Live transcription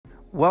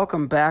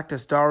Welcome back to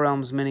Star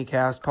Realms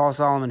Minicast. Paul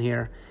Solomon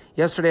here.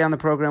 Yesterday on the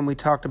program, we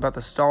talked about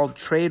the stalled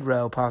trade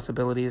row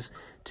possibilities.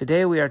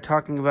 Today, we are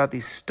talking about the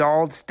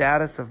stalled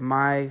status of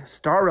my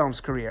Star Realms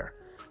career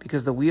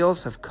because the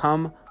wheels have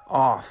come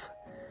off.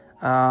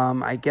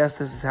 I guess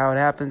this is how it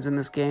happens in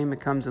this game. It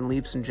comes in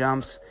leaps and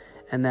jumps,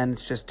 and then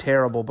it's just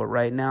terrible. But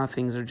right now,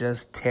 things are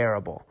just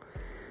terrible.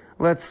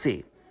 Let's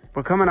see.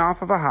 We're coming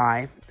off of a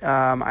high.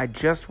 I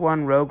just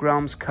won Rogue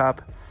Realms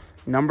Cup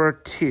number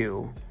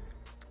 2.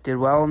 Did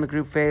well in the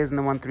group phase and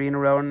then won 3 in a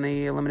row in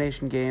the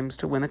elimination games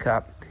to win the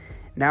cup.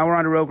 Now we're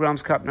on to Rogue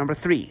Realms Cup number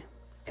 3.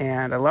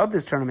 And I love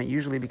this tournament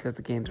usually because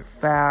the games are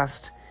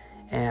fast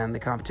and the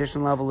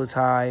competition level is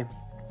high.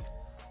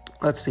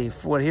 Let's see.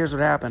 Here's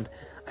what happened.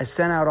 I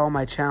sent out all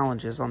my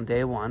challenges on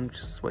day 1, which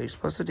is what you're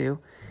supposed to do,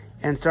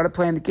 and started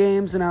playing the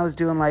games, and I was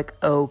doing like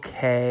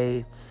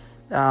okay.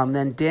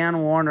 Then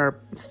Dan Warner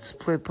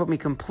put me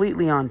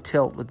completely on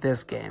tilt with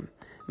this game.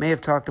 May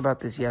have talked about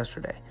this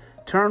yesterday.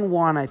 Turn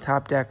 1, I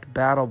top-decked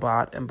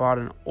BattleBot and bought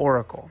an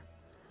Oracle.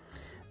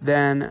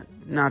 Then,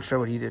 not sure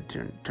what he did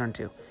turn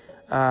 2.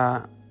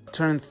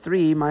 Turn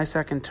 3, my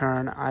second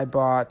turn, I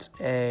bought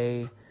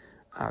a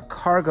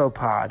Cargo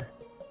Pod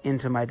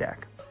into my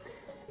deck.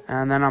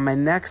 And then on my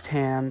next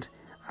hand,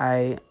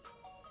 I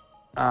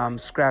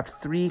scrapped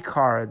 3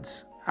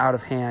 cards out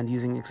of hand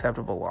using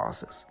acceptable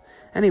losses.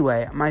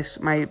 Anyway,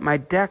 my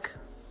deck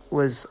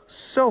was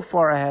so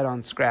far ahead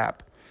on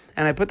scrap.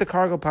 And I put the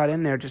Cargo Pod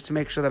in there just to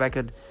make sure that I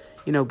could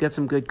get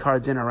some good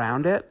cards in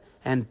around it.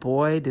 And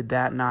boy, did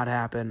that not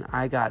happen.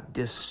 I got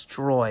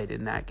destroyed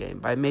in that game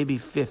by maybe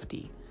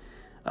 50.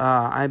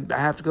 I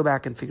have to go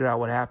back and figure out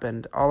what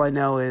happened. All I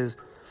know is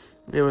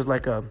there was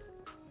like a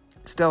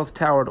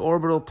stealth-towered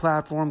orbital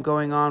platform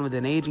going on with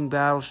an aging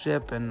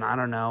battleship and, I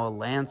don't know, a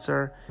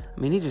Lancer. I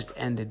mean, he just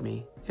ended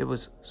me. It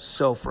was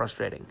so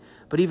frustrating.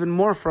 But even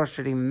more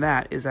frustrating than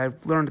that is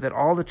I've learned that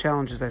all the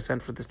challenges I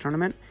sent for this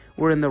tournament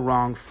were in the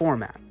wrong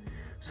format.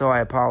 So I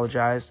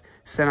apologized,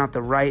 sent out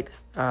the right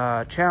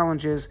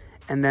challenges,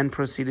 and then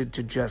proceeded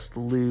to just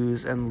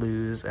lose and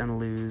lose and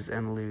lose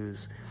and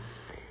lose.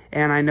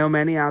 And I know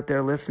many out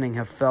there listening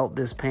have felt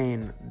this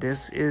pain.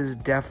 This is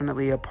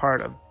definitely a part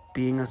of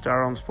being a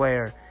Star Realms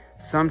player.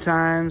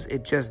 Sometimes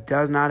it just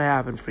does not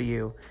happen for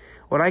you.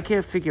 What I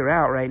can't figure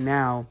out right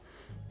now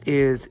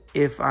is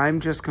if I'm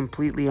just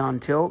completely on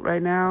tilt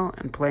right now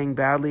and playing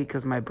badly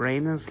because my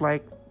brain is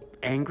like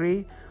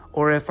angry,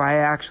 or if I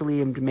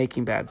actually am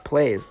making bad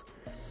plays.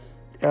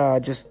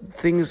 Just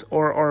things,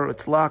 or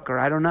it's luck, or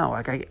I don't know.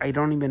 Like I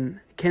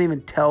can't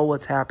even tell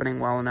what's happening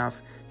well enough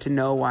to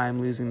know why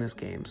I'm losing these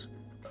games.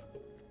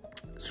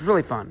 It's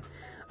really fun.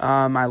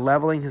 My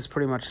leveling has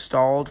pretty much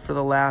stalled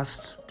for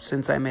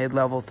since I made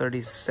level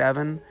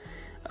 37.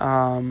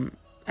 And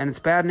it's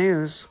bad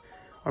news,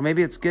 or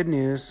maybe it's good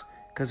news,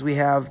 because we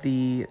have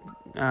the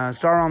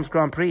Star Realms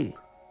Grand Prix.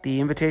 The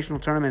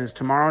Invitational Tournament is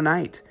tomorrow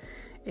night.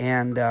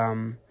 And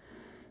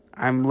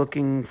I'm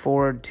looking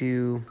forward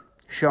to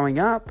showing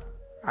up.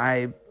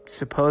 I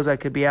suppose I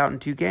could be out in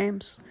 2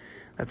 games.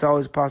 That's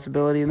always a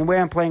possibility. And the way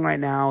I'm playing right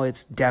now,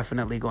 it's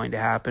definitely going to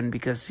happen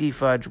because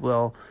Seafudge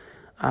will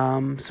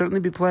certainly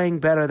be playing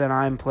better than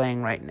I'm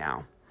playing right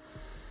now.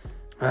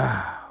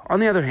 On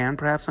the other hand,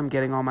 perhaps I'm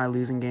getting all my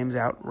losing games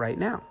out right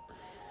now.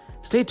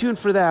 Stay tuned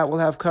for that. We'll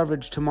have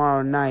coverage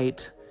tomorrow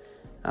night.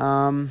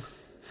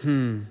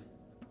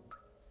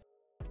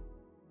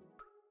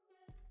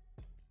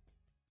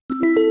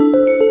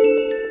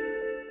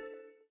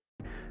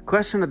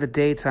 Question of the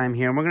day time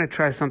here, and we're going to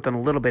try something a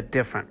little bit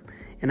different.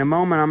 In a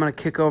moment, I'm going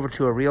to kick over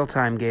to a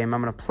real-time game.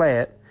 I'm going to play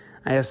it.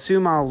 I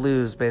assume I'll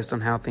lose based on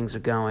how things are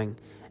going.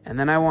 And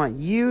then I want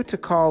you to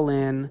call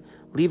in,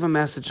 leave a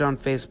message on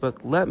Facebook.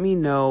 Let me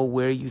know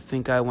where you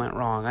think I went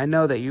wrong. I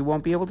know that you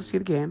won't be able to see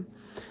the game.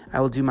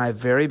 I will do my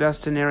very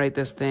best to narrate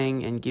this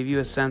thing and give you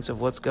a sense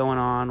of what's going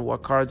on,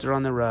 what cards are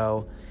on the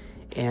row,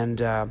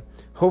 and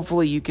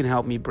hopefully you can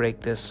help me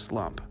break this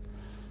slump.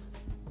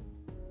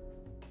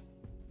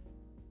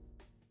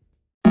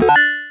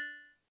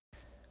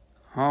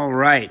 All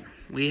right,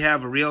 we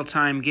have a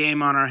real-time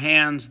game on our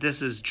hands.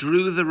 This is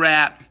Drew the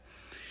Rat.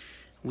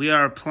 We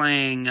are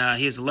playing,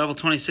 he is a level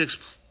 26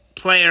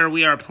 player.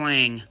 We are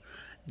playing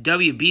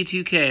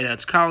WB2K,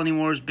 that's Colony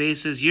Wars,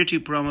 Bases, Year 2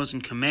 Promos,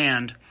 and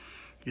Command,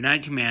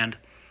 United Command.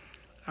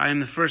 I am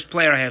the first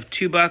player. I have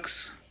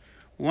 $2,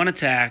 1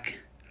 attack.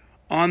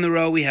 On the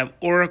row, we have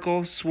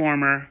Oracle,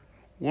 Swarmer,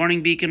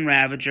 Warning Beacon,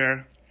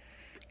 Ravager,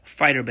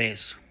 Fighter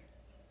Base.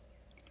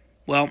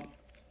 Well,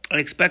 I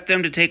expect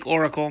them to take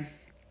Oracle,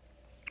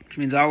 which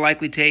means I'll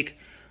likely take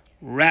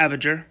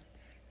Ravager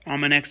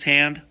on my next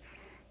hand.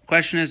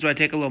 Question is, do I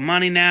take a little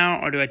money now,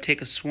 or do I take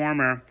a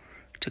Swarmer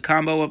to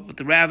combo up with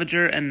the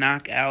Ravager and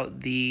knock out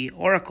the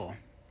Oracle?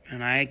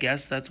 And I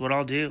guess that's what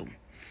I'll do.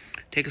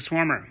 Take a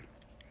Swarmer.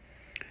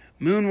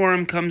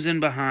 Moonworm comes in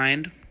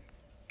behind.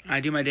 I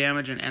do my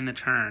damage and end the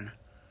turn.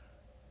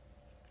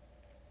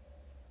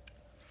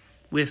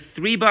 With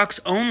 $3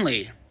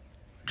 only,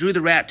 Drew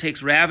the Rat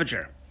takes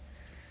Ravager.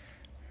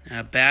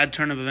 A bad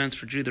turn of events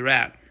for Drew the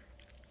Rat.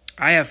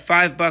 I have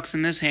 $5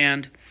 in this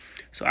hand,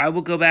 So I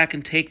will go back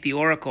and take the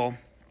Oracle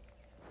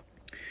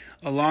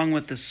along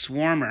with the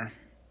Swarmer.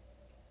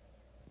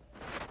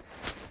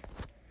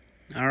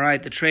 All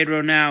right, the trade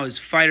row now is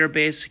Fighter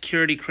Base,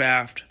 Security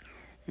Craft,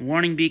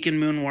 Warning Beacon,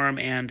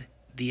 Moonworm, and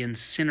the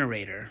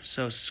Incinerator.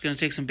 So it's going to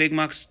take some big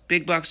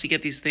bucks to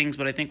get these things,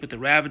 but I think with the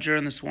Ravager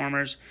and the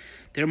Swarmers,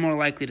 they're more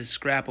likely to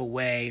scrap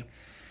away.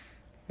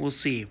 We'll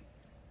see.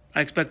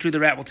 I expect Drew the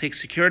Rat will take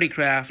Security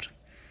Craft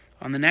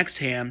on the next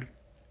hand,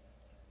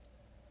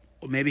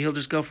 or maybe he'll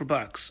just go for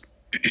bucks.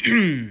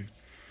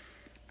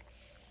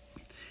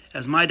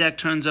 As my deck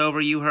turns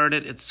over, you heard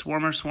it, it's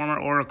Swarmer, Swarmer,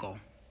 Oracle.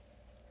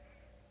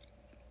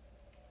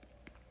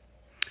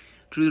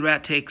 Drew the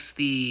Rat takes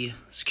the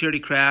Security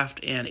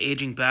Craft, and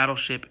Aging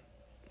Battleship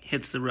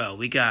hits the row.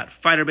 We got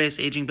Fighter Base,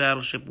 Aging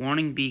Battleship,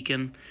 Warning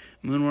Beacon,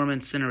 Moonworm,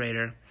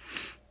 Incinerator.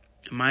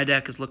 And my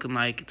deck is looking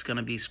like it's going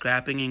to be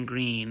scrapping in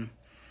green.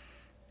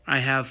 I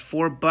have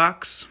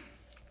 $4.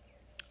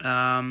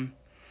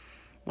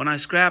 When I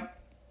scrap,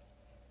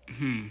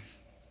 I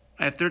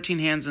have 13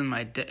 hands in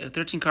my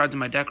 13 cards in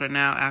my deck right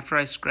now. After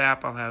I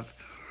scrap, I'll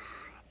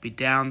be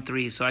down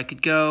 3. So I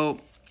could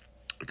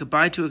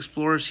buy 2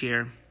 Explorers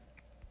here.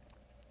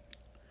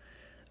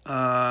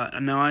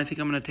 No, I think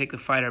I'm going to take the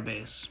Fighter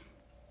Base.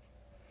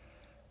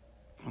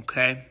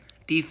 Okay,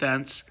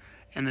 defense,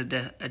 and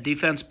a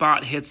defense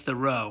bot hits the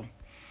row.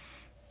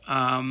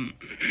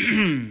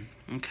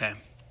 Okay.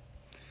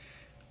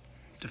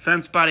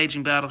 Defense bot,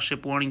 Aging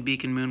Battleship, Warning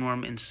Beacon,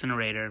 Moonworm,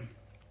 Incinerator.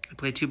 I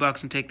play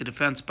 $2 and take the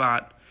defense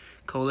bot.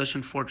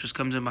 Coalition Fortress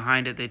comes in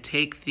behind it. They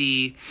take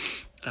the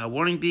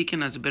Warning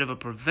Beacon as a bit of a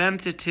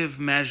preventative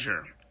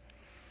measure.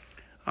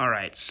 All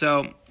right,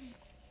 so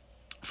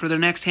for their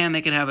next hand,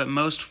 they can have at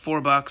most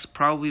 $4.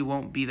 Probably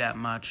won't be that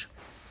much.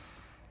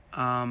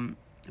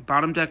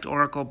 Bottom decked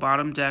Oracle,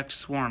 bottom decked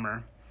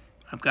Swarmer.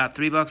 I've got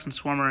 $3 in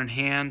Swarmer in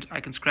hand. I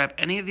can scrap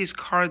any of these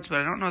cards,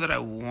 but I don't know that I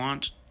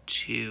want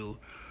to.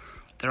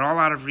 They're all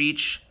out of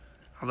reach,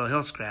 although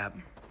he'll scrap.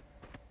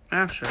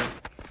 Sure.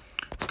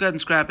 Let's go ahead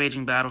and scrap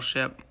Aging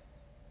Battleship.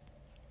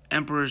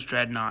 Emperor's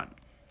Dreadnought.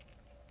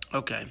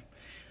 Okay.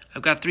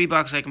 I've got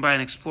 $3. I can buy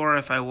an Explorer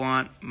if I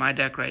want. My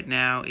deck right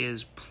now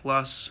is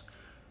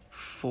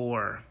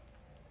 +4.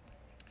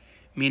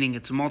 Meaning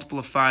it's a multiple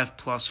of 5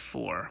 plus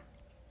 4.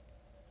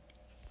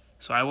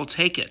 So I will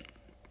take it.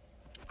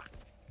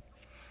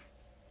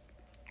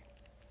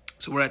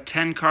 So we're at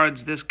 10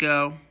 cards this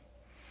go.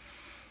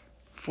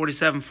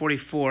 47,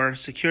 44.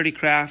 Security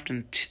Craft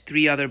and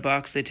 3 other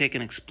bucks. They take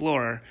an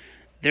Explorer.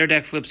 Their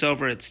deck flips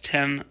over. It's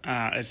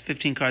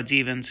 15 cards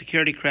even.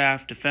 Security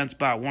Craft, Defense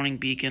Bot, Warning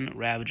Beacon,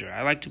 Ravager.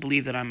 I like to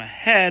believe that I'm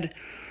ahead,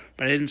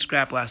 but I didn't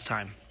scrap last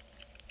time.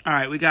 All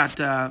right, we got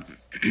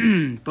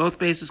both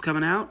bases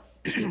coming out.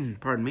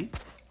 Pardon me.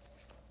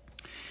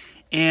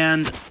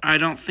 And I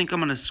don't think I'm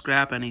going to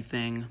scrap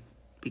anything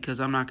because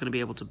I'm not going to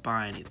be able to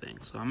buy anything.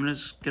 So I'm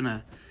just going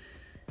to...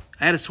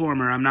 I had a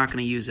Swarmer. I'm not going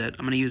to use it.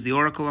 I'm going to use the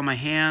Oracle on my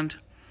hand,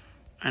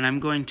 and I'm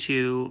going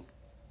to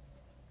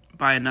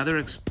buy another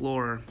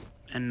Explorer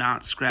and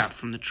not scrap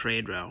from the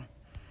trade row.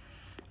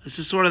 This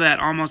is sort of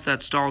almost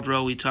that stalled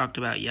row we talked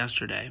about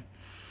yesterday.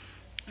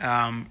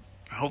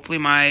 Hopefully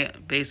my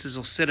bases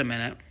will sit a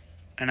minute,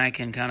 and I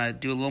can kind of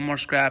do a little more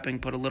scrapping,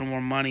 put a little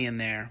more money in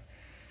there.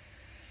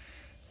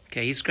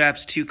 Okay, he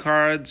scraps 2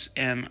 cards,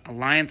 and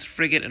Alliance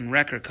Frigate and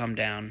Wrecker come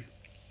down.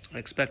 I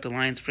expect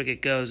Alliance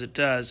Frigate goes. It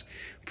does.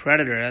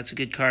 Predator, that's a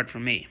good card for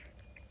me.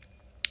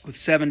 With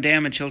 7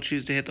 damage, he'll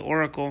choose to hit the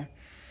Oracle.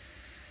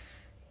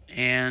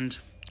 And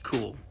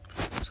cool.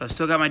 So I've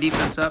still got my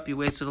defense up. He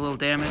wasted a little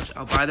damage.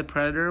 I'll buy the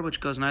Predator, which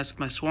goes nice with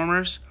my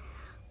Swarmers.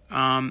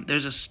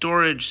 There's a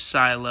storage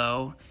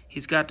silo.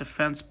 He's got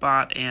Defense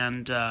Bot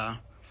and a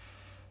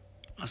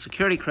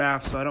Security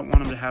Craft, so I don't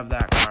want him to have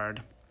that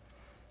card.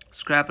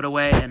 Scrap it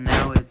away, and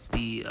now it's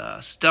the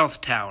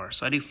Stealth Tower.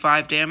 So I do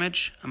 5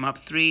 damage. I'm up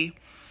 3.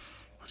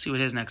 Let's see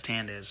what his next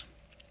hand is.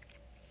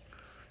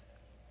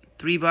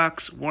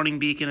 $3, Warning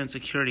Beacon, and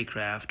Security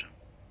Craft.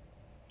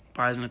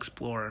 Buys an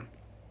Explorer.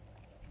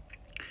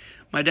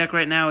 My deck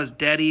right now is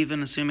dead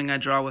even, assuming I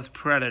draw with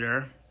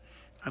Predator.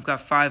 I've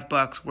got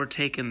 $5. We're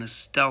taking the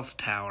Stealth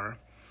Tower.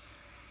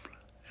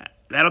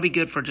 That'll be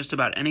good for just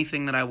about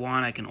anything that I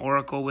want. I can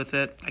Oracle with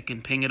it. I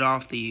can ping it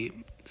off the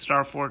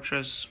Star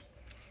Fortress.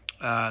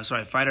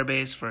 Fighter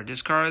Base for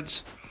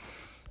discards.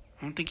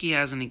 I don't think he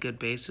has any good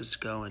bases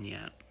going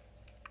yet.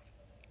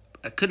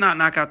 I could not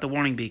knock out the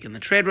Warning Beacon. The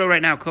trade row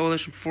right now,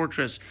 Coalition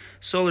Fortress,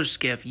 Solar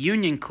Skiff,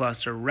 Union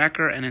Cluster,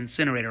 Wrecker, and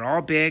Incinerator.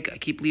 All big. I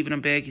keep leaving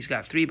him big. He's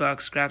got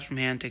 $3, scraps from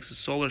hand, takes a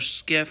Solar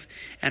Skiff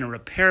and a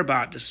Repair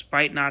Bot,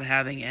 despite not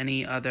having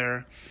any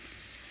other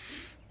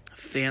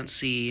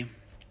fancy...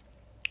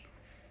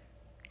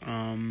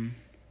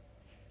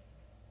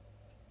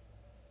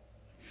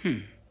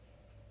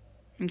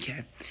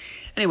 Okay.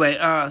 Anyway,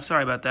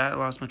 sorry about that. I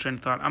lost my train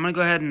of thought. I'm going to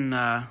go ahead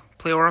and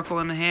play Oracle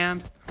in the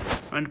hand.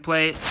 I'm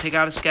going to take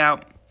out a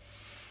Scout,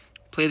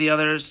 play the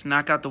others,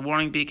 knock out the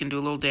Warning Beacon, do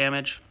a little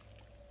damage.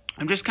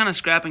 I'm just kind of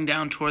scrapping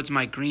down towards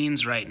my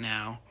greens right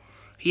now.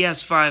 He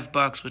has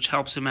 $5, which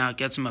helps him out,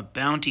 gets him a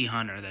Bounty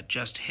Hunter that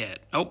just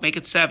hit. Oh, make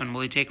it 7.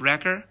 Will he take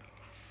Wrecker?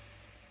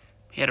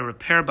 He had a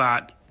Repair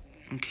Bot.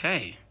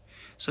 Okay.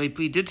 So he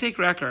did take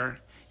Wrecker.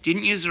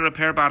 Didn't use the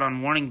Repair Bot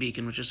on Warning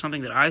Beacon, which is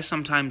something that I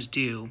sometimes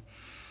do.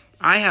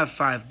 I have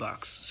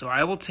 $5, so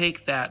I will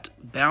take that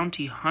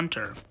Bounty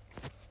Hunter.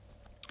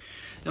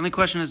 The only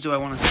question is, do I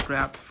want to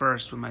scrap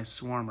first with my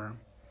Swarmer?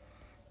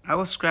 I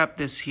will scrap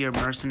this here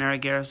Mercenary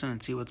Garrison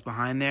and see what's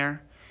behind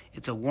there.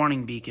 It's a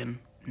Warning Beacon.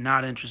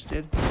 Not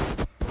interested.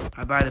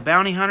 I buy the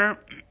Bounty Hunter,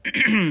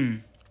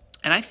 and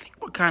I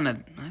think we're kind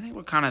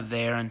of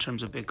there in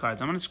terms of big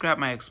cards. I'm going to scrap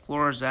my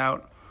Explorers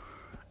out,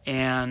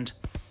 and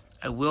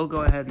I will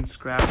go ahead and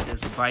scrap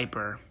this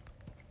Viper.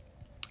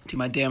 Do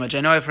my damage.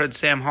 I know I've heard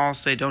Sam Hall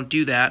say don't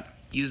do that.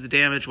 Use the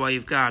damage while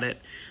you've got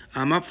it.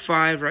 I'm up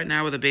 5 right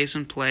now with a base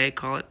in play.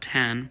 Call it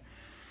 10.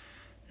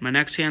 My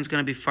next hand's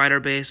going to be Fighter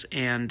Base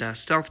and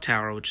Stealth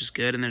Tower, which is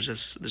good. And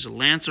there's a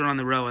Lancer on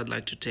the row I'd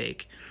like to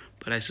take,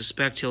 but I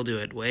suspect he'll do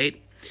it.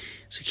 Wait.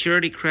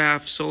 Security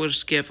Craft, Solar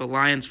Skiff,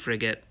 Alliance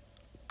Frigate.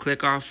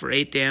 Click off for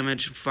 8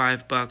 damage and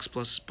 $5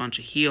 plus a bunch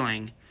of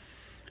healing.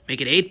 Make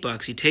it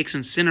 $8. He takes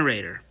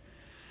Incinerator.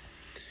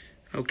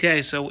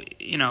 Okay, so,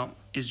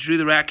 is Drew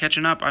the Rat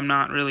catching up? I'm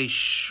not really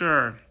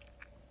sure.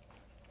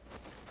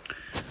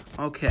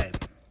 Okay.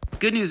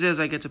 Good news is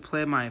I get to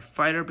play my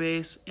Fighter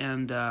Base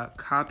and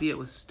copy it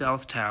with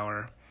Stealth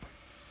Tower.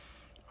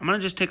 I'm going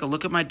to just take a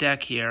look at my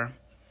deck here.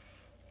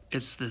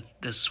 It's the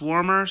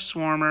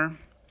Swarmer,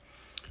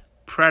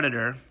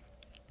 Predator,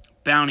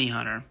 Bounty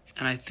Hunter,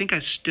 and I think I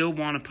still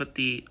want to put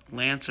the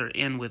Lancer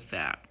in with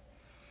that.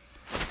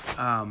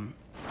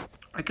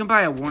 I can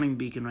buy a Warning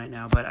Beacon right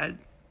now, but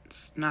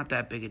it's not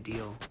that big a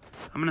deal.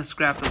 I'm going to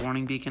scrap the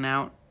Warning Beacon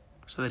out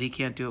so that he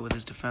can't do it with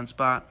his defense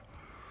bot.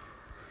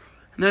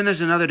 And then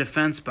there's another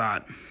defense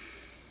bot,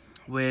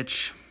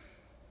 which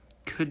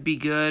could be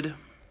good.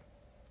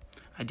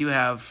 I do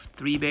have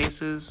 3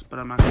 bases, but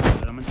I'm not going to do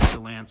it. I'm going to take the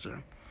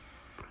Lancer.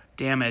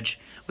 Damage.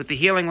 With the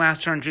healing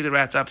last turn, Drew the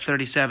Rat's up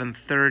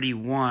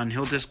 37-31.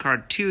 He'll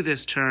discard 2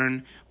 this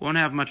turn. Won't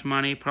have much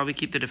money. Probably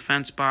keep the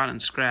defense bot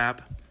and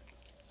scrap.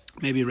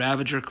 Maybe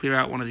Ravager, clear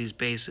out one of these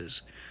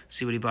bases.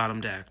 See what he bottom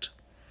decked.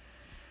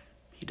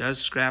 He does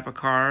scrap a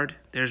card.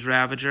 There's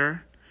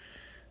Ravager.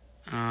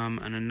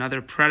 And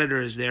another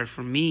Predator is there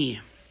for me.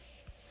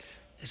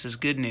 This is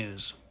good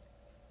news.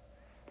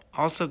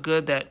 Also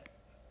good that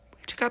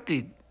he took out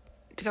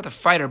the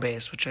Fighter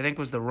Base, which I think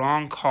was the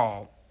wrong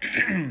call.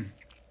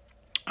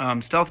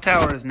 Stealth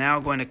Tower is now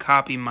going to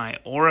copy my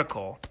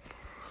Oracle.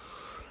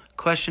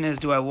 Question is,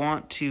 do I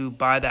want to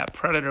buy that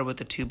Predator with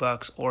the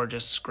 $2 or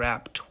just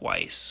scrap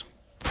twice?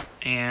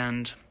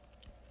 And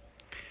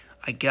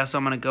I guess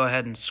I'm going to go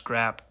ahead and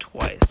scrap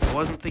twice. I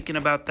wasn't thinking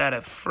about that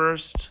at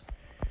first.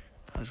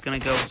 I was going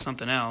to go with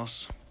something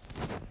else.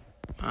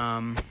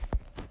 But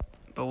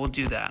we'll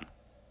do that.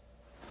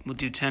 We'll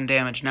do 10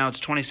 damage. Now it's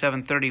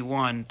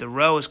 27-31. The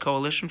row is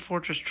Coalition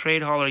Fortress,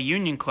 Trade Hauler,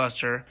 Union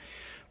Cluster,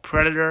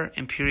 Predator,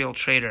 Imperial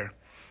Trader.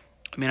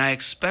 I mean, I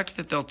expect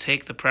that they'll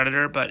take the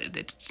Predator, but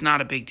it's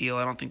not a big deal.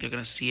 I don't think they're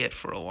going to see it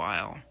for a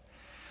while.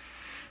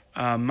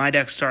 My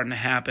deck's starting to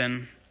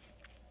happen.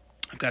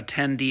 I've got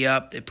 10D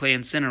up. They play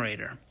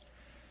Incinerator.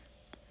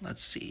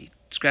 Let's see.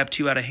 Scrap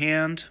 2 out of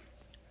hand.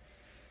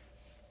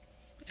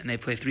 And they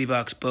play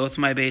 $3. Both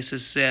my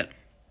bases sit.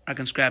 I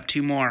can scrap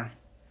 2 more.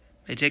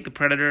 They take the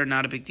Predator,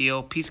 not a big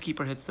deal.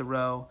 Peacekeeper hits the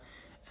row,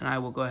 and I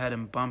will go ahead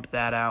and bump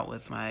that out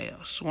with my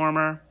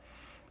Swarmer.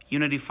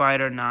 Unity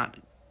Fighter, not...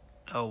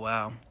 Oh,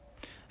 wow.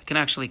 I can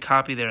actually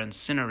copy their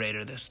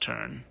Incinerator this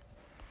turn.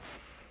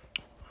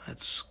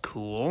 That's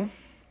cool.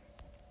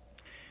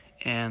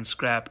 And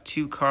scrap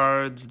 2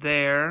 cards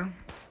there.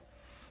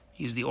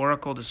 Use the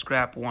Oracle to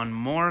scrap 1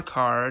 more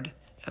card,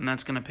 and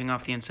that's going to ping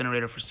off the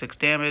Incinerator for 6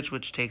 damage,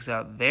 which takes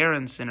out their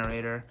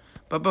Incinerator.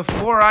 But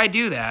before I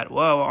do that,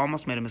 whoa,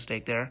 almost made a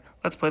mistake there.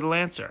 Let's play the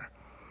Lancer.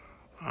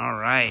 All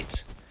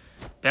right.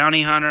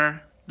 Bounty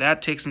Hunter,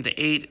 that takes him to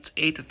 8. It's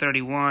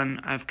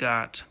 8-31. I've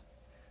got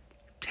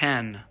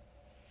 10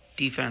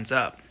 defense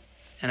up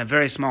and a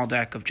very small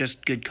deck of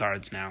just good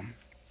cards now.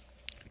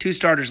 2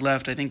 starters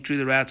left. I think Drew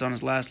the Rat's on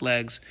his last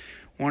legs.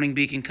 Warning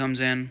Beacon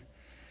comes in.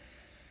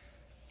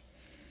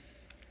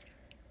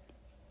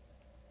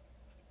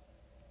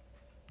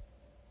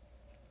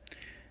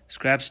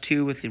 Scraps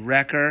 2 with the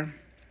Wrecker.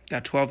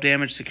 Got 12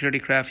 damage. Security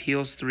Craft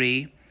heals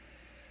 3.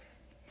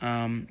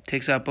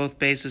 Takes out both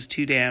bases,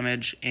 2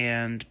 damage,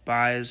 and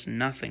buys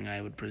nothing,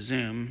 I would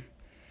presume.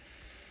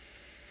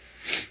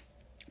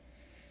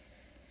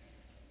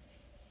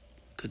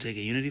 Could take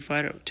a Unity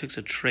Fighter. Takes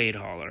a Trade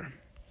Hauler.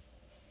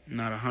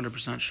 Not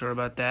 100% sure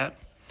about that.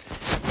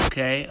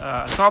 Okay,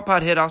 Assault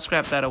Pod hit. I'll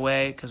scrap that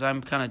away because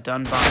I'm kind of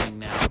done buying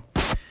now.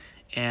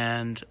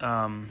 And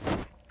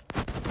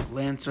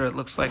Lancer, it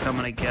looks like I'm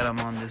going to get him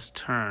on this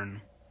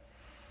turn.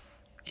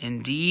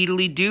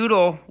 Indeedly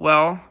doodle.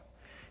 Well,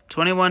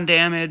 21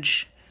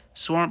 damage,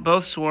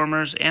 both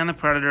Swarmers and the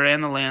Predator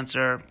and the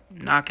Lancer,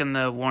 knocking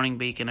the Warning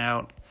Beacon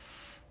out.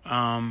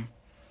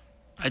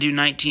 I do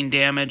 19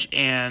 damage,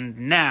 and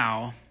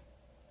now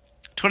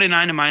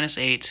 29 to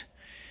 -8.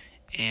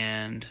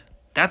 And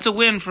that's a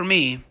win for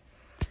me.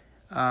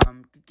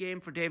 Good game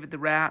for David the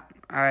Rat.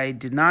 I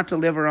did not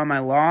deliver on my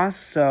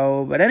loss,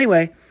 but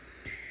anyway,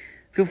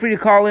 feel free to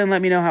call in,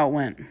 let me know how it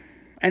went.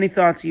 Any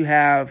thoughts you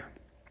have,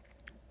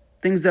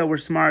 things that were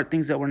smart,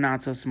 things that were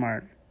not so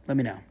smart, let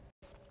me know.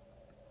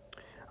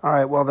 All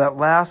right, well, that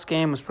last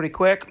game was pretty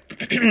quick,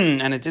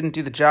 and it didn't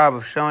do the job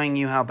of showing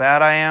you how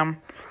bad I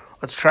am.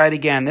 Let's try it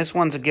again. This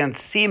one's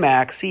against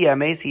CMAC,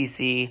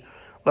 C-M-A-C-C,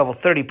 level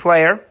 30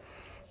 player.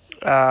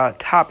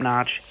 Top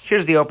notch.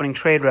 Here's the opening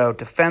trade row.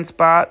 Defense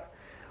bot,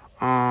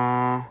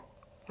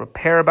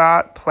 repair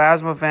bot,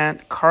 plasma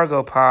vent,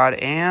 cargo pod,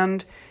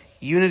 and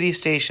Unity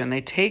station.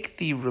 They take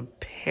the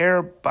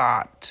repair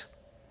bot.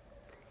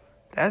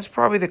 That's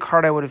probably the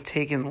card I would have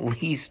taken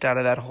least out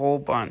of that whole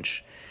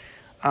bunch.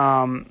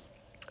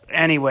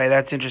 Anyway,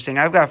 that's interesting.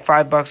 I've got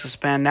 $5 to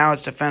spend. Now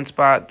it's defense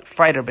bot,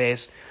 fighter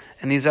base,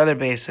 and these other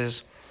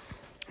bases.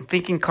 I'm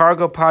thinking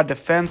cargo pod,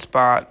 defense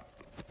bot,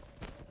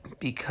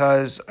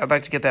 because I'd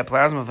like to get that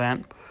plasma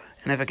vent.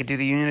 And if I could do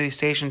the Unity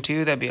station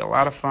too, that'd be a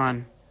lot of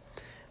fun.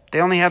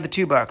 They only have the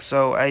 $2,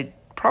 so I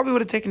probably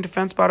would have taken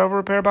defense bot over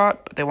repair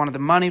bot, but they wanted the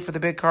money for the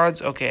big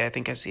cards. Okay, I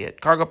think I see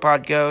it. Cargo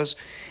pod goes,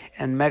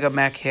 and Mega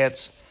Mech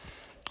hits.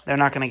 They're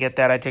not going to get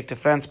that. I take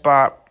defense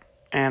bot,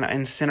 and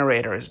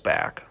Incinerator is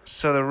back.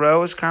 So the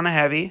row is kind of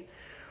heavy.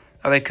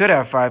 Oh, they could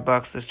have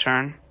 $5 this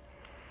turn.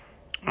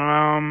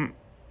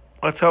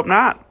 Let's hope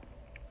not.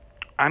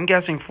 I'm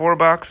guessing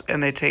 $4,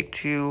 and they take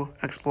 2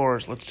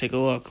 Explorers. Let's take a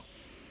look.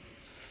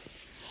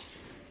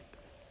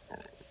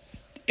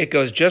 It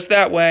goes just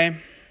that way.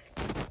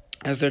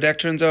 As their deck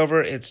turns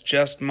over, it's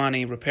just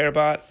money. Repair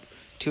bot,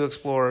 2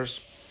 Explorers.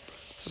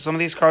 So some of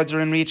these cards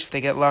are in reach if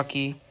they get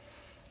lucky.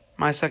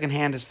 My second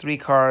hand is 3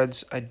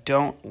 cards. I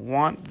don't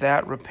want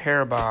that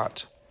repair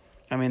bot.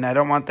 I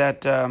don't want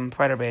that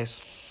fighter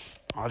base.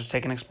 I'll just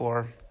take an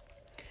Explorer.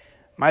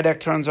 My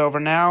deck turns over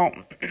now.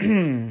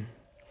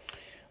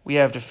 We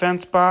have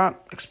defense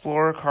bot,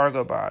 Explorer,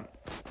 cargo bot.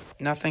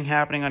 Nothing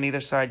happening on either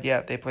side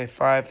yet. They play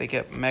 5. They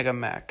get Mega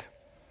Mech.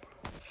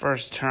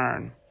 First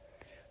turn.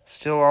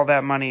 Still all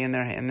that money in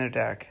their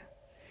deck.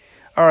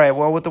 All right,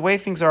 well, with the way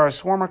things are, a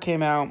Swarmer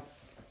came out.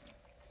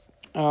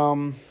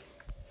 You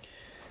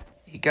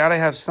got to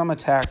have some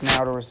attack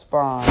now to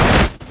respond.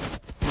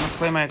 I'm going to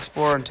play my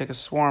Explorer and take a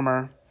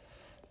Swarmer.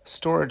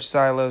 Storage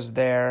silos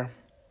there.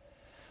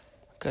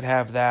 Could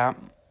have that.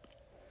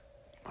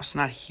 It's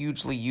not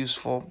hugely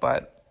useful,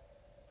 but,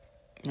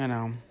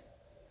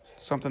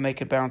 something they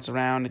could bounce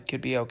around. It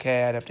could be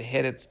okay. I'd have to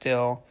hit it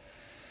still.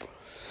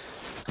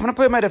 I'm going to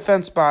play my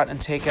defense bot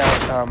and take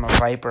out a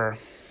Viper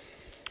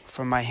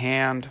from my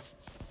hand.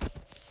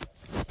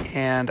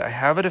 And I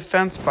have a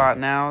defense bot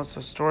now,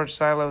 so storage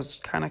silo is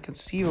kind of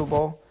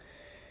conceivable.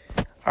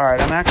 All right,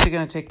 I'm actually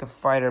going to take the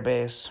fighter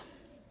base.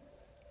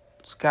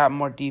 It's got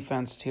more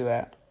defense to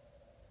it.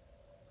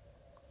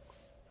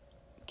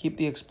 Keep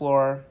the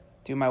Explorer,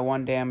 do my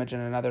 1 damage,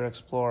 and another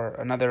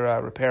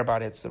repair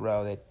bot hits the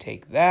row. They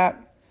take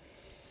that.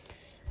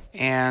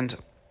 And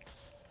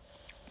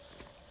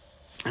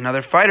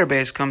another fighter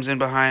base comes in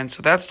behind,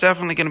 so that's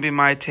definitely going to be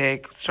my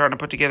take. Starting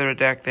to put together a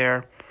deck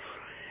there.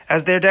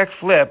 As their deck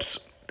flips,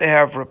 they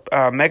have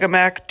Mega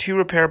Mech, 2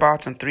 repair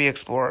bots, and 3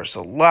 Explorers.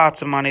 So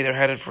lots of money. They're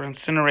headed for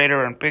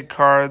Incinerator and big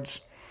cards.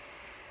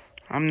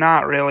 I'm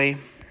not really.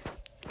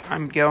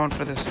 I'm going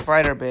for this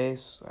fighter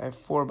base. I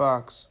have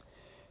 $4.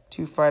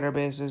 2 fighter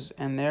bases,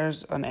 and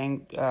there's an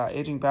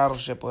aging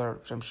battleship,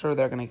 which I'm sure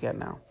they're going to get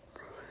now.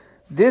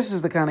 This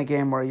is the kind of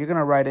game where you're going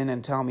to write in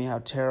and tell me how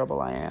terrible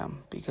I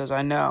am, because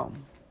I know.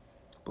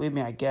 Believe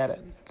me, I get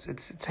it.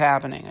 It's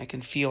happening. I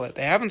can feel it.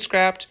 They haven't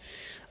scrapped.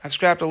 I've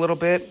scrapped a little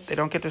bit. They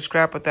don't get to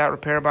scrap with that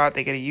repair bot.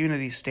 They get a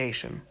Unity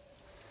station.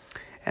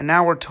 And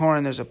now we're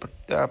torn. There's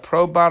a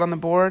probe bot on the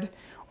board,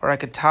 or I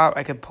could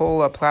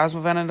pull a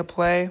plasma vent into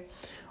play,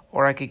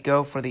 or I could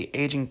go for the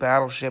aging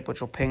battleship,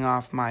 which will ping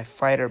off my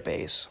fighter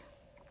base.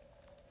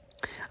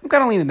 I'm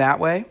kind of leaning that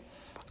way.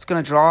 It's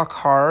going to draw a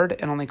card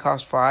and only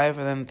cost 5,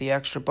 and then the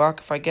extra $1,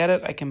 if I get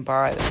it, I can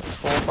buy the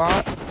control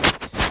bot.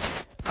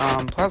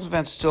 Plasma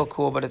vent's still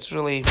cool, but it's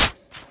really...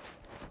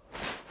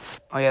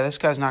 Oh yeah, this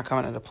guy's not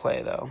coming into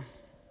play, though.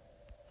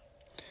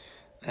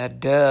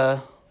 Duh.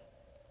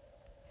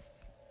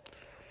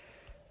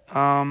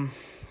 Man,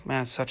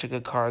 it's such a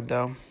good card,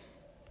 though.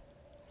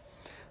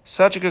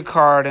 Such a good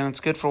card, and it's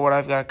good for what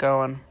I've got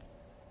going.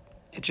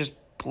 It just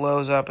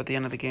blows up at the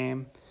end of the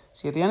game.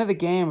 See, at the end of the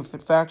game, if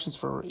it factions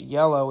for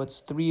yellow, it's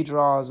 3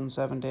 draws and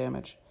 7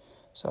 damage.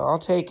 So I'll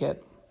take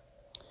it.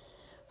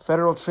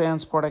 Federal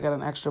Transport, I got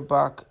an extra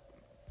 $1.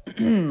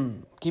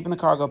 Keeping the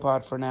cargo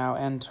pod for now,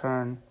 end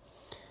turn.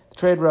 The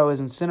trade row is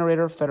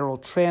Incinerator, Federal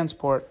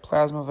Transport,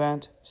 Plasma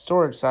Vent,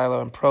 Storage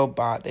Silo, and Probe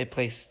Bot. They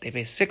pay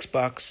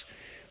 $6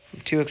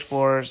 from 2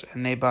 Explorers,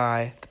 and they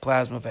buy the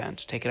Plasma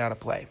Vent. Take it out of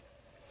play.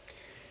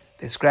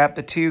 They scrap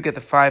the 2, get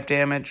the 5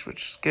 damage,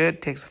 which is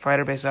good. Takes the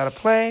fighter base out of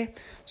play.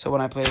 So when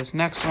I play this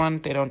next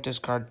one, they don't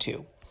discard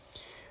 2.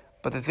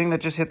 But the thing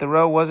that just hit the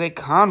row was a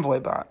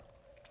Convoy Bot.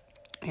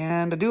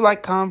 And I do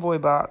like convoy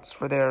bots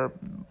for their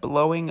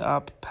blowing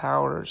up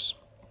powers.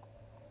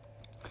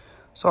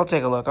 So I'll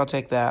take a look. I'll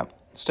take that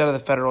instead of the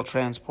federal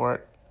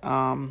transport.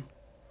 When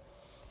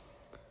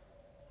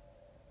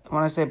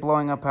I say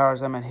blowing up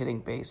powers, I meant hitting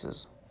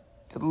bases.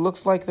 It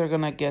looks like they're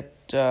going to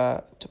get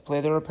to play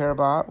the repair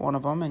bot, one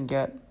of them, and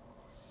get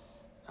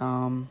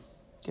to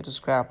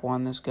scrap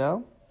one this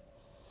go.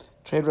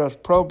 Trade Row's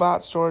Pro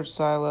Bot Storage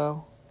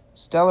Silo,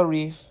 Stellar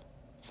Reef,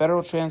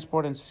 Federal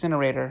Transport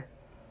Incinerator.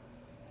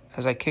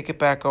 As I kick it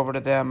back over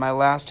to them, my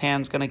last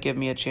hand's going to give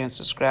me a chance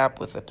to scrap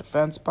with a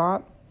defense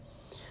bot.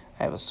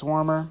 I have a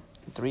Swarmer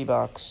and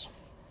 $3.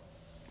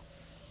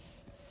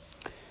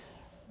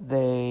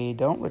 They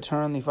don't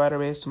return the fighter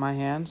base to my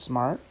hand.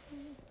 Smart.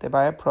 They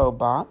buy a Pro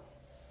Bot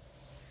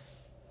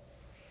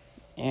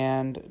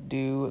and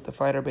do the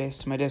fighter base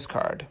to my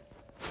discard,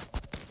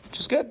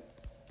 which is good.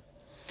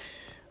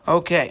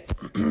 Okay.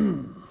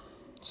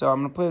 So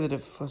I'm going to play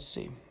let's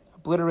see.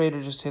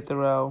 Obliterator just hit the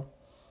row.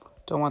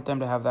 Don't want them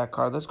to have that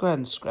card. Let's go ahead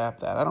and scrap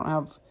that. I don't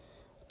have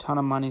a ton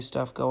of money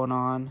stuff going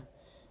on.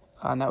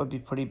 And that would be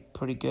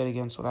pretty good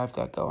against what I've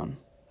got going.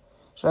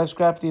 Should I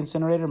scrap the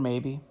Incinerator?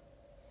 Maybe.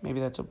 Maybe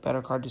that's a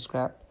better card to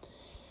scrap.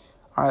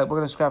 All right, we're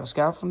going to scrap a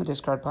Scout from the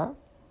discard pile.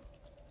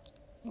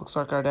 Looks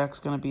like our deck's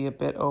going to be a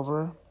bit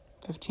over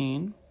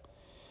 15.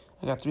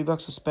 I got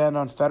 $3 to spend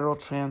on Federal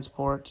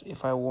Transport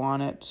if I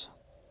want it.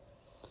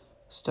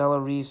 Stellar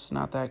Reef's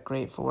not that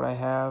great for what I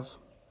have.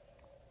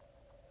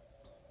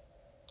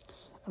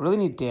 I really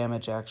need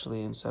damage,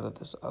 actually, instead of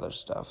this other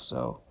stuff.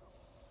 So,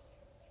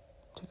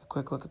 take a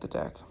quick look at the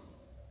deck.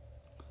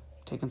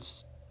 Taking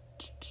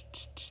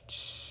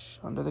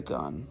under the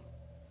gun.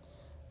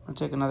 I'm going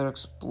to take another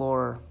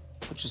Explorer,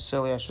 which is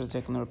silly. I should have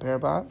taken the Repair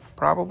Bot,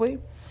 probably.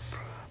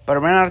 But I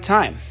ran out of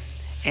time.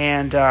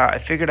 And I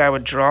figured I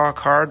would draw a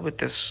card with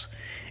this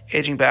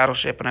Aging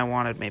Battleship, and I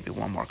wanted maybe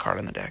one more card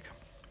in the deck.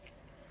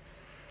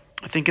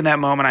 I think in that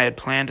moment I had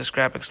planned to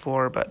scrap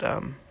Explorer, but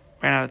ran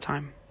out of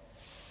time.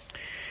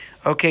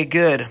 Okay,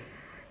 good.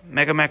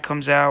 Mega Mech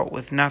comes out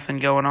with nothing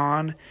going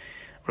on.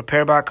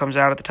 Repair Bot comes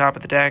out at the top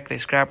of the deck. They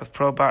scrap with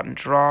Pro Bot and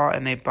draw,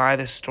 and they buy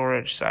the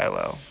storage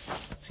silo.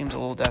 It seems a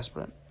little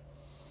desperate.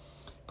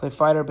 Play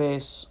Fighter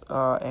Base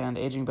and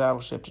Aging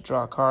Battleship to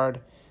draw a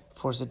card.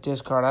 Force a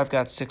discard. I've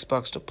got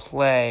 $6 to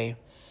play.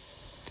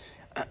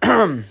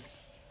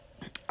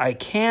 I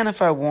can,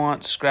 if I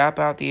want, scrap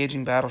out the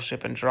Aging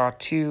Battleship and draw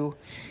 2.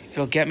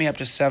 It'll get me up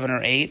to 7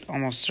 or 8,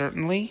 almost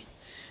certainly,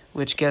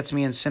 which gets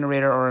me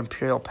Incinerator or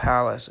Imperial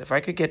Palace. If I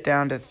could get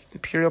down to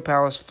Imperial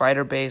Palace,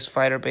 Fighter Base,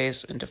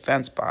 and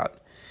Defense Bot,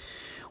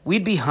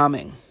 we'd be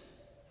humming.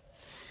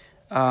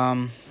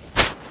 All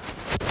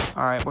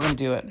right, we're going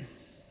to do it.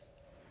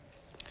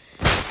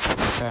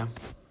 Okay,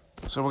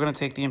 so we're going to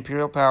take the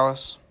Imperial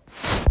Palace.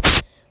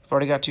 We've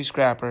already got 2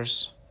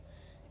 scrappers,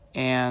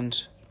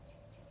 and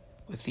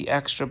with the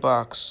extra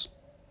bucks,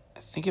 I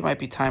think it might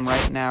be time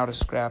right now to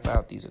scrap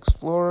out these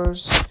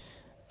Explorers.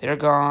 They're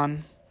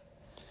gone.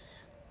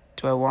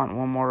 Do I want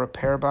one more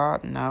Repair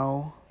Bot?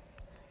 No.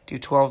 Do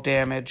 12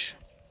 damage.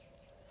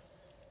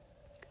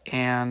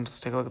 And let's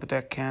take a look at the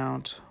deck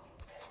count.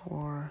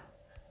 4.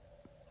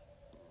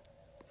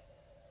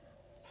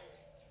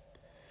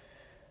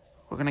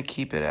 We're going to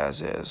keep it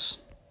as is.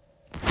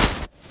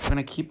 We're going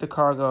to keep the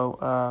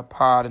cargo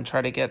pod and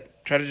try to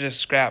just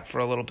scrap for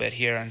a little bit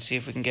here and see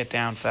if we can get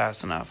down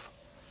fast enough.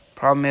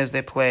 Problem is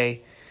they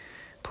play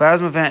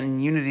Plasma Vent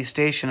and Unity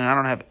Station, and I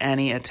don't have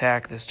any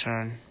attack this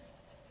turn.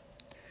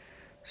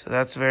 So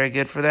that's very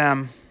good for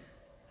them.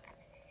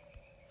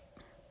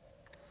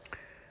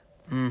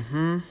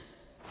 All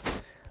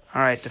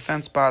right,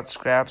 Defense Bot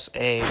scraps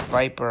a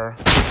Viper.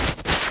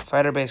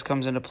 Fighter Base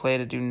comes into play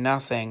to do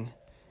nothing,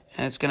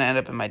 and it's going to end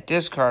up in my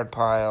discard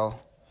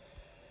pile.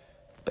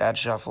 Bad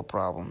shuffle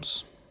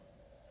problems.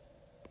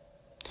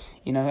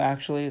 You know,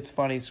 actually, it's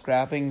funny.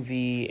 Scrapping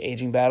the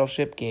Aging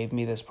Battleship gave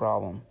me this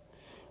problem,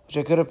 which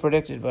I could have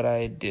predicted, but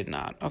I did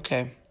not.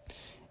 Okay.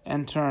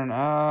 End turn.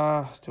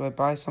 Do I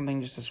buy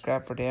something just to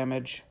scrap for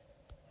damage?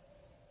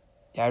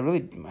 Yeah,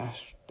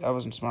 that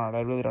wasn't smart.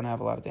 I really don't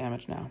have a lot of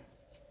damage now.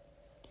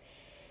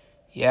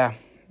 Yeah,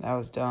 that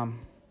was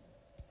dumb.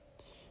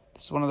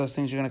 This is one of those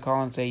things you're going to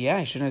call and say, yeah,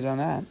 I shouldn't have done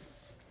that.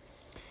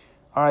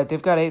 All right,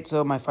 they've got 8,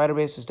 so my Fighter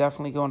Base is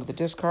definitely going to the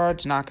discard.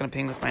 It's not going to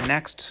ping with my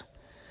next.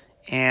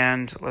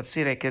 And let's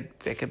see, they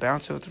could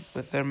bounce it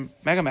with their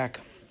Mega Mech.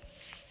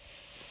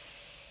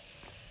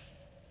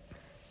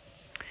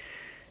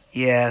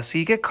 Yeah, so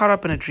you get caught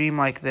up in a dream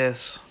like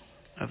this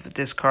of the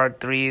discard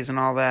 3s and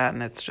all that,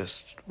 and it's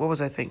just, what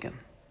was I thinking?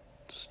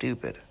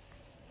 Stupid.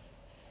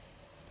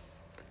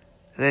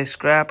 They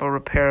scrap a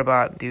Repair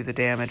Bot and do the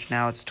damage.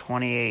 Now it's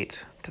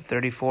 28 to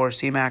 34.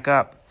 CMAC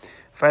up.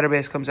 Fighter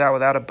Base comes out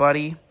without a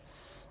buddy,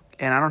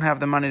 and I don't have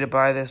the money to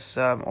buy this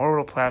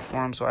orbital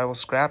platform, so I will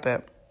scrap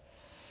it.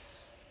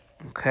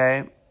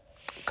 Okay.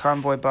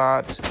 Convoy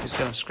Bot is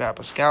going to scrap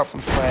a Scout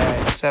from play. I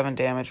have 7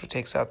 damage, which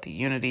takes out the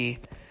Unity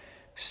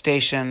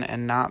Station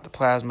and not the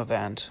Plasma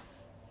Vent.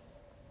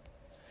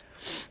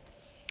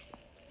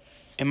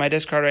 In my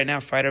discard right now,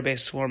 Fighter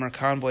Base, Swarmer,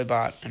 Convoy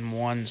Bot, and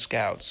 1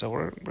 Scout. So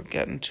we're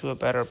getting to a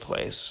better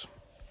place.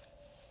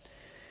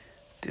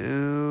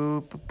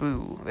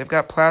 Boo. They've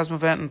got Plasma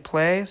Vent in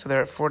play, so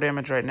they're at 4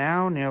 damage right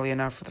now, nearly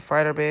enough for the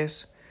Fighter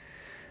Base.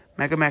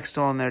 Mega Mech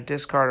still in their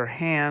discard or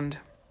hand.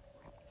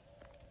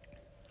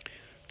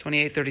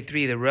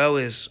 2833, the row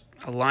is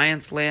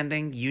Alliance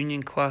Landing,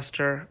 Union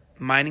Cluster,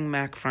 Mining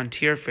Mech,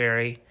 Frontier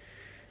Ferry,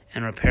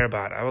 and Repair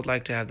Bot. I would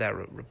like to have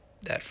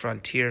that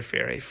Frontier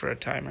Ferry for a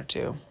time or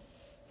two.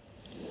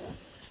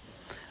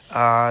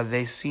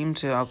 They seem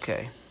to,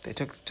 okay. They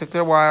took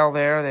their while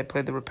there. They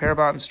played the Repair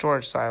Bot and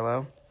Storage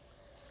Silo.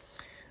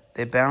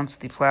 They bounce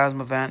the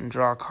Plasma Vent and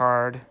draw a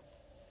card.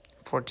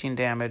 14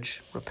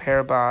 damage.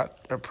 Repair Bot,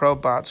 or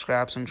Probe Bot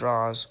scraps and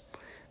draws.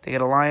 They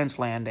get Alliance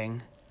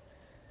Landing.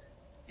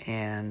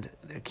 And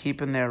they're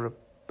keeping their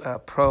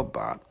Probe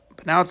Bot.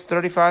 But now it's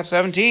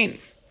 35-17.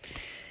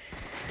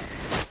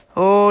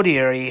 Oh,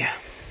 dearie.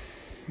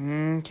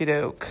 Okie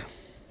doke.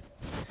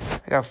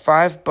 I got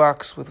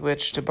 $5 with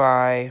which to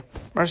buy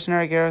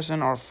Mercenary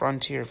Garrison or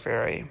Frontier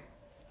Ferry.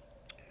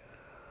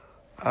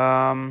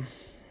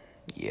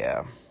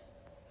 Yeah.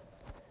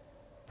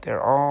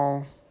 They're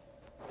all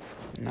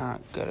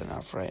not good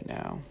enough right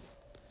now.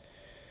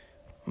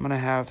 I'm going to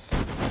have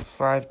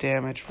 5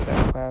 damage for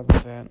that Plasma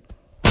Vent.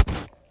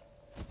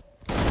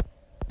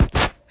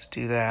 Let's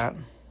do that.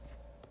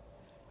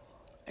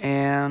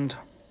 And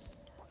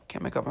I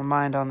can't make up my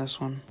mind on this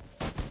one.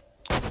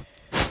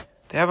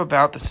 They have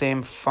about the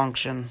same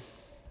function.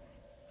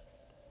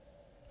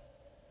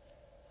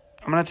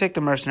 I'm going to take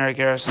the Mercenary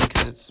Garrison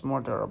because it's more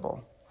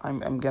durable.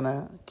 I'm going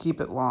to keep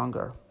it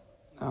longer.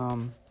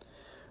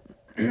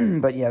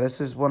 But yeah,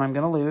 this is what I'm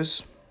going to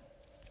lose.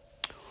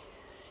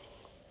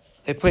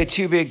 They play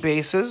 2 big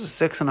bases, a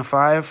 6 and a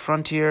 5,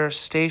 Frontier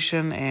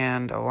Station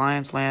and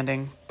Alliance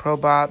Landing,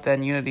 Probot,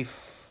 then Unity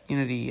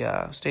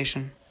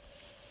Station,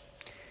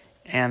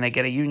 and they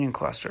get a Union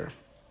Cluster.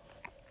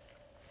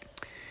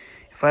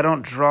 If I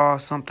don't draw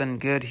something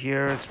good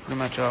here, it's pretty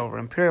much over.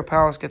 Imperial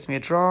Palace gets me a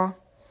draw.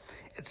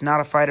 It's not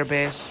a Fighter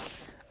Base.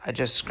 I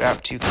just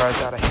scrap 2 cards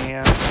out of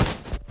hand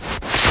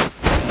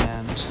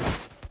and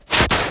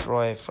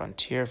destroy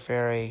Frontier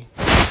Ferry.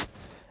 I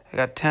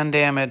got 10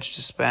 damage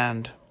to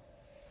spend.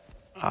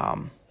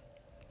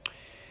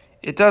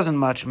 It doesn't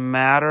much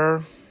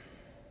matter.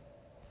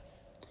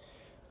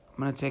 I'm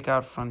going to take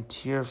out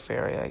Frontier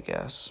Ferry, I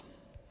guess.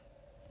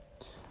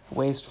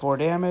 Waste 4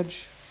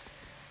 damage.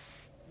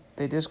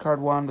 They discard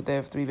 1, but they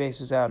have 3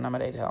 bases out, and I'm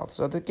at 8 health.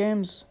 So the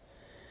game's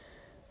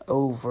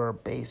over,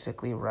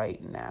 basically,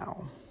 right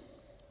now.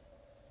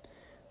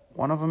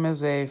 One of them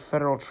is a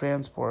Federal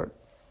Transport.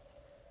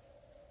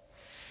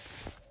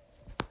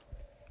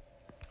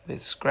 They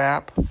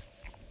scrap.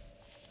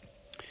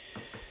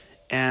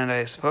 And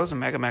I suppose a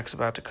Mega Mech's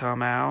about to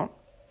come out.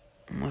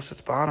 Unless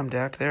it's bottom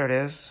decked. There it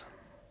is.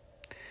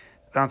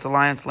 Bounce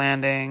Alliance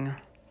Landing.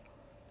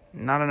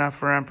 Not enough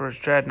for Emperor's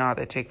Dreadnought.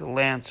 They take the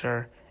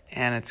Lancer.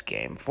 And it's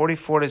game.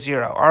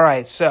 44-0. All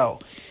right, so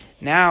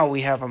now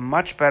we have a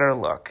much better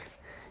look.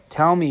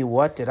 Tell me,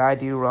 what did I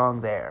do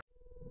wrong there?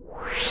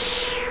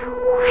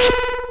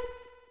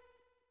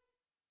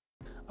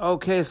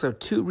 Okay, so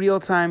 2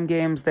 real-time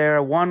games there.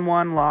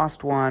 1-1,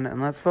 lost 1.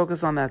 And let's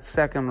focus on that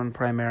second one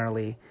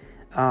primarily.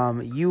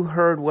 You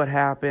heard what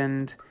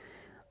happened.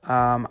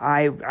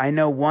 I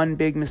know one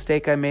big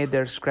mistake I made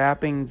there.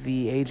 Scrapping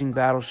the aging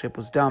battleship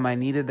was dumb. I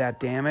needed that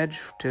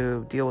damage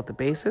to deal with the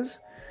bases.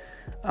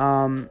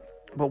 But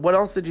what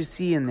else did you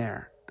see in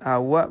there?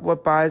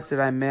 What buys did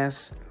I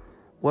miss?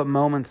 What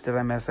moments did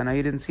I miss? I know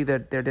you didn't see their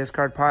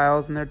discard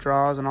piles and their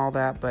draws and all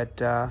that,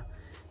 but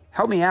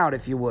help me out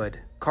if you would.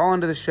 Call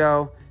into the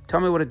show, tell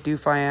me what a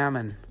doof I am,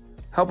 and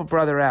help a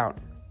brother out.